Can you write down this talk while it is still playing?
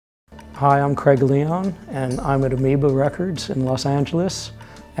Hi, I'm Craig Leon, and I'm at Amoeba Records in Los Angeles,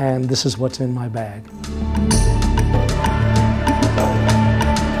 and this is what's in my bag.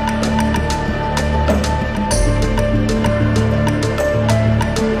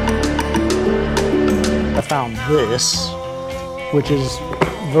 I found this, which is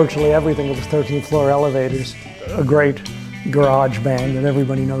virtually everything of the 13th floor elevators, a great garage band that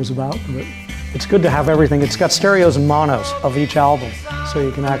everybody knows about. But it's good to have everything. It's got stereos and monos of each album, so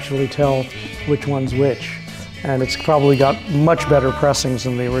you can actually tell which one's which. And it's probably got much better pressings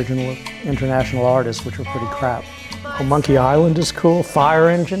than the original International Artists, which were pretty crap. Oh, Monkey Island is cool. Fire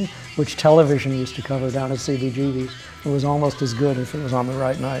Engine, which television used to cover down at CBGB's. It was almost as good if it was on the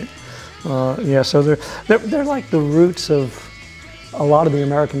right night. Yeah, so they're like the roots of a lot of the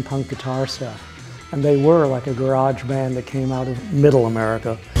American punk guitar stuff. And they were like a garage band that came out of middle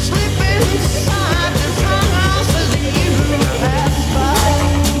America.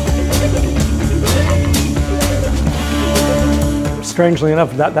 Strangely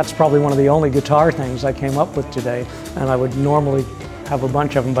enough, that's probably one of the only guitar things I came up with today, and I would normally have a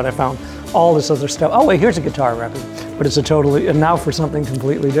bunch of them, but I found all this other stuff. Oh wait, here's a guitar record, but it's a totally, and now for something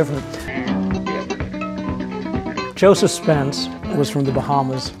completely different. Joseph Spence was from the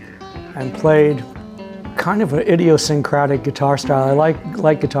Bahamas and played kind of an idiosyncratic guitar style. I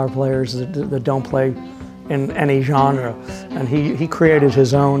like guitar players that don't play in any genre, and he created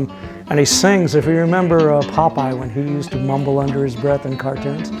his own. And he sings, if you remember Popeye, when he used to mumble under his breath in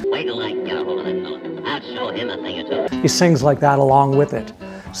cartoons. Wait till I get a hold of that fella. I'll show him a thing or two. He sings like that along with it.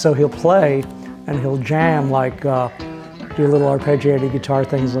 So he'll play and he'll jam, like do little arpeggiated guitar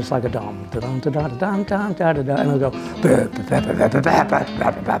things. It's like a dum da dum da da dum dum da da da, and he'll go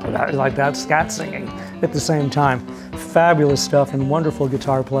like that, scat singing at the same time. Fabulous stuff, and wonderful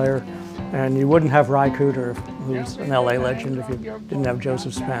guitar player. And you wouldn't have Ry Cooder, who's an LA legend, if you didn't have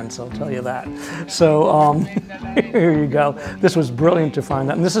Joseph Spence, I'll tell you that. So here you go. This was brilliant to find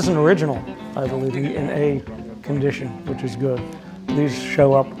that. And this is an original, I believe, in A condition, which is good. These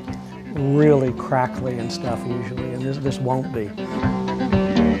show up really crackly and stuff usually, and this won't be.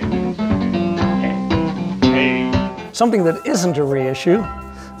 Something that isn't a reissue,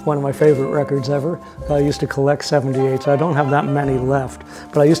 one of my favorite records ever. I used to collect 78s. I don't have that many left,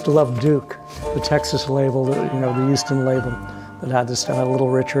 but I used to love Duke, the Texas label, the Houston label that had this Little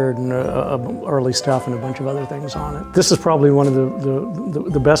Richard and early stuff and a bunch of other things on it. This is probably one of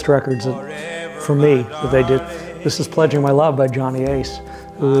the best records for me that they did. This is Pledging My Love by Johnny Ace,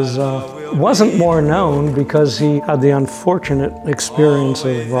 who wasn't more known because he had the unfortunate experience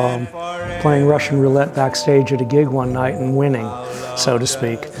of playing Russian roulette backstage at a gig one night and winning, so to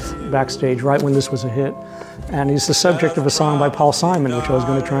speak, backstage right when this was a hit. And he's the subject of a song by Paul Simon, which I was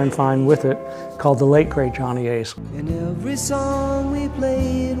going to try and find with it, called The Late Great Johnny Ace. And every song we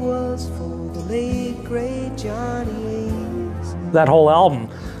played was for the late great Johnny Ace. That whole album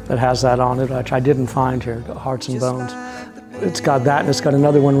that has that on it, which I didn't find here, Hearts and Bones. It's got that, and it's got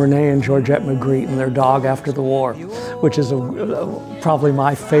another one, Renee and Georgette Magritte and Their Dog After the War, which is probably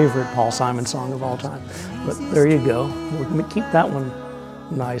my favorite Paul Simon song of all time. But there you go. We'll keep that one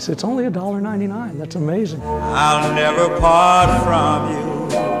nice. It's only $1.99. That's amazing. I'll never part from you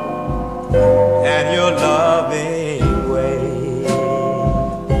and your loving way.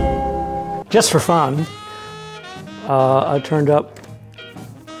 Just for fun, I turned up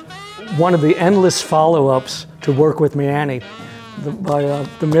one of the endless follow-ups to Work With Me, Annie, by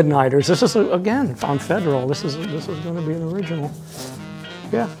the Midnighters. This is, again, on Federal. This is going to be an original.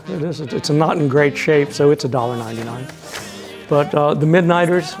 Yeah, it is. It's not in great shape, so it's $1.99. But the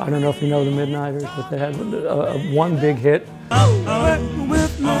Midnighters, I don't know if you know the Midnighters, but they had one big hit.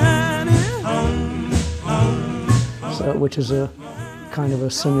 So, which is a kind of a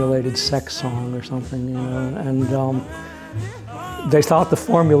simulated sex song or something, you know, and they thought the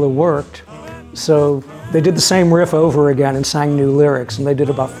formula worked, so they did the same riff over again and sang new lyrics, and they did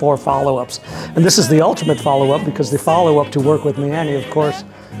about 4 follow-ups. And this is the ultimate follow-up, because the follow-up to Work With Me, Annie, of course,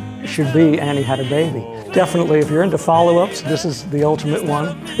 should be Annie Had a Baby. Definitely, if you're into follow-ups, this is the ultimate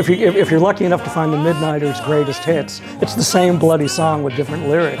one. If you're lucky enough to find the Midnighters' greatest hits, it's the same bloody song with different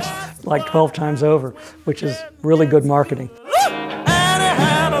lyrics, like 12 times over, which is really good marketing.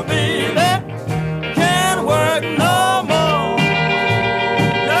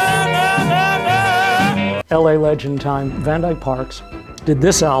 LA legend time, Van Dyke Parks did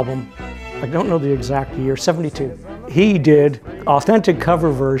this album, I don't know the exact year, 72. He did authentic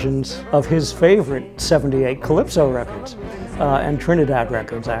cover versions of his favorite 78 Calypso records and Trinidad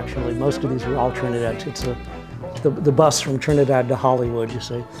records, actually. Most of these are all Trinidad. It's a the bus from Trinidad to Hollywood, you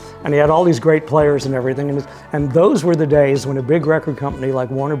see. And he had all these great players and everything. And those were the days when a big record company like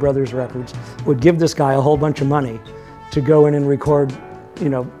Warner Brothers Records would give this guy a whole bunch of money to go in and record, you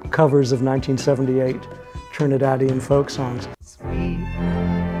know, covers of 1978 Trinidadian folk songs. Sweet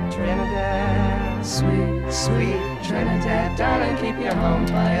Trinidad, sweet, sweet Trinidad, darling, keep your home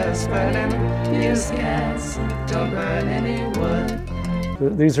fires burning. Use gas, don't burn any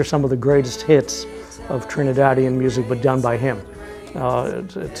wood. These are some of the greatest hits of Trinidadian music, but done by him.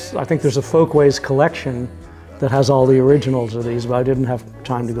 I think there's a Folkways collection that has all the originals of these, but I didn't have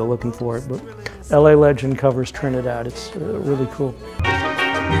time to go looking for it. But LA Legend covers Trinidad. It's really cool.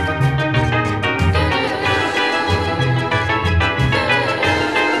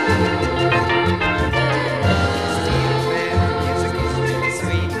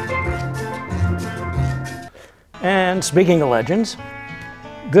 And speaking of legends,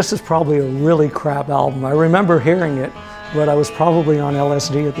 this is probably a really crap album. I remember hearing it, but I was probably on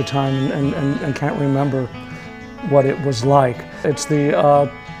LSD at the time and can't remember what it was like. It's the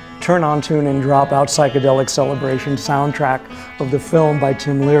Turn On Tune and Drop Out Psychedelic Celebration soundtrack of the film by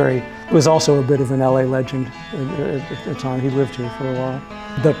Tim Leary. It was also a bit of an LA legend at the time. He lived here for a while.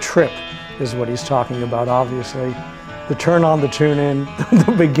 The Trip is what he's talking about, obviously. The Turn On the Tune In,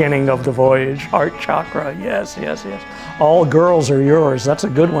 the beginning of the voyage, Heart Chakra, yes, yes, yes. All girls are yours, that's a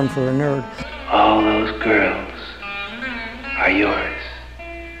good one for a nerd. All those girls are yours.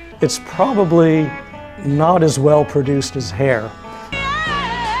 It's probably not as well produced as Hair.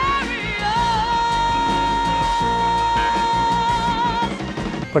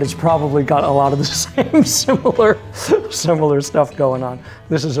 But it's probably got a lot of the same similar stuff going on.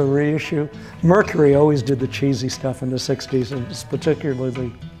 This is a reissue. Mercury always did the cheesy stuff in the 60s, and it's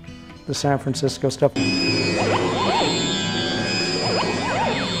particularly the San Francisco stuff.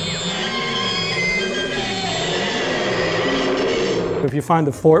 If you find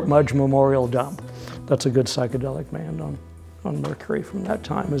the Fort Mudge Memorial Dump, that's a good psychedelic band on Mercury from that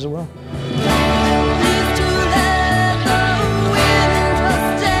time as well.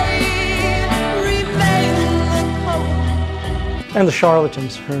 And the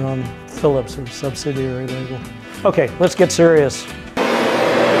Charlatans are on Philips, or subsidiary label. Okay, let's get serious.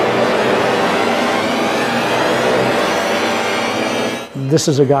 This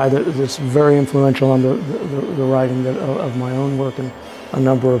is a guy that's very influential on the writing of my own work, and a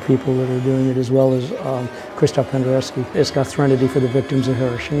number of people that are doing it, as well as Krzysztof Penderecki. It's got Threnody for the Victims of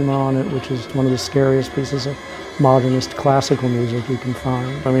Hiroshima on it, which is one of the scariest pieces of modernist classical music you can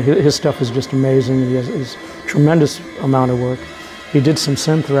find. I mean, his stuff is just amazing. He has a tremendous amount of work. He did some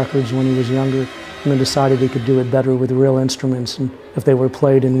synth records when he was younger, and then decided he could do it better with real instruments and if they were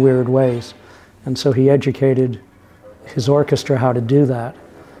played in weird ways. And so he educated his orchestra how to do that.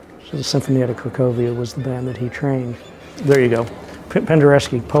 So the Symphony of Cracovia was the band that he trained. There you go.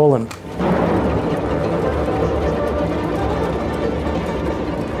 Penderecki, Poland.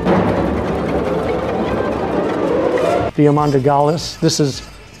 Diamanda Gallis. This is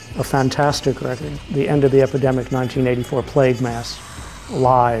a fantastic record. The End of the Epidemic, 1984 Plague Mass,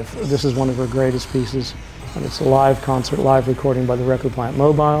 live. This is one of her greatest pieces, and it's a live concert, live recording by the Record Plant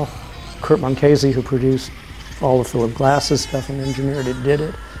Mobile. Kurt Moncasi, who produced all of Philip Glass's stuff and engineered it, did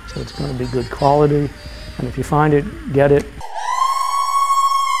it, so it's going to be good quality. And if you find it, get it.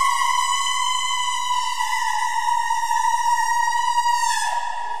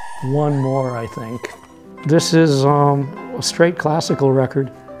 One more, I think. This is a straight classical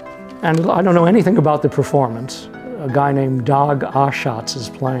record, and I don't know anything about the performance. A guy named Dag Achatz is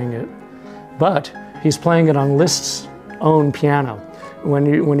playing it, but he's playing it on Liszt's own piano. When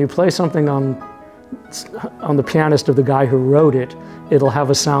you play something on the pianist of the guy who wrote it, it'll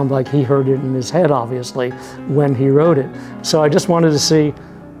have a sound like he heard it in his head, obviously, when he wrote it. So I just wanted to see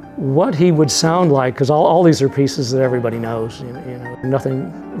what he would sound like, because all these are pieces that everybody knows, you know,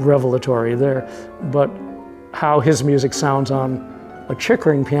 nothing revelatory there, but how his music sounds on a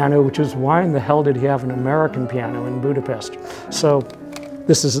Chickering piano, which is why in the hell did he have an American piano in Budapest? So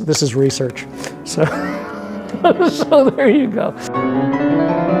this is research. So, so there you go.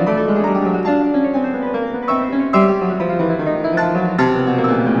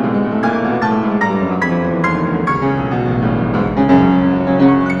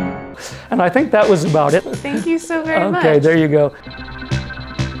 And I think that was about it. Thank you so very much. Okay, there you go.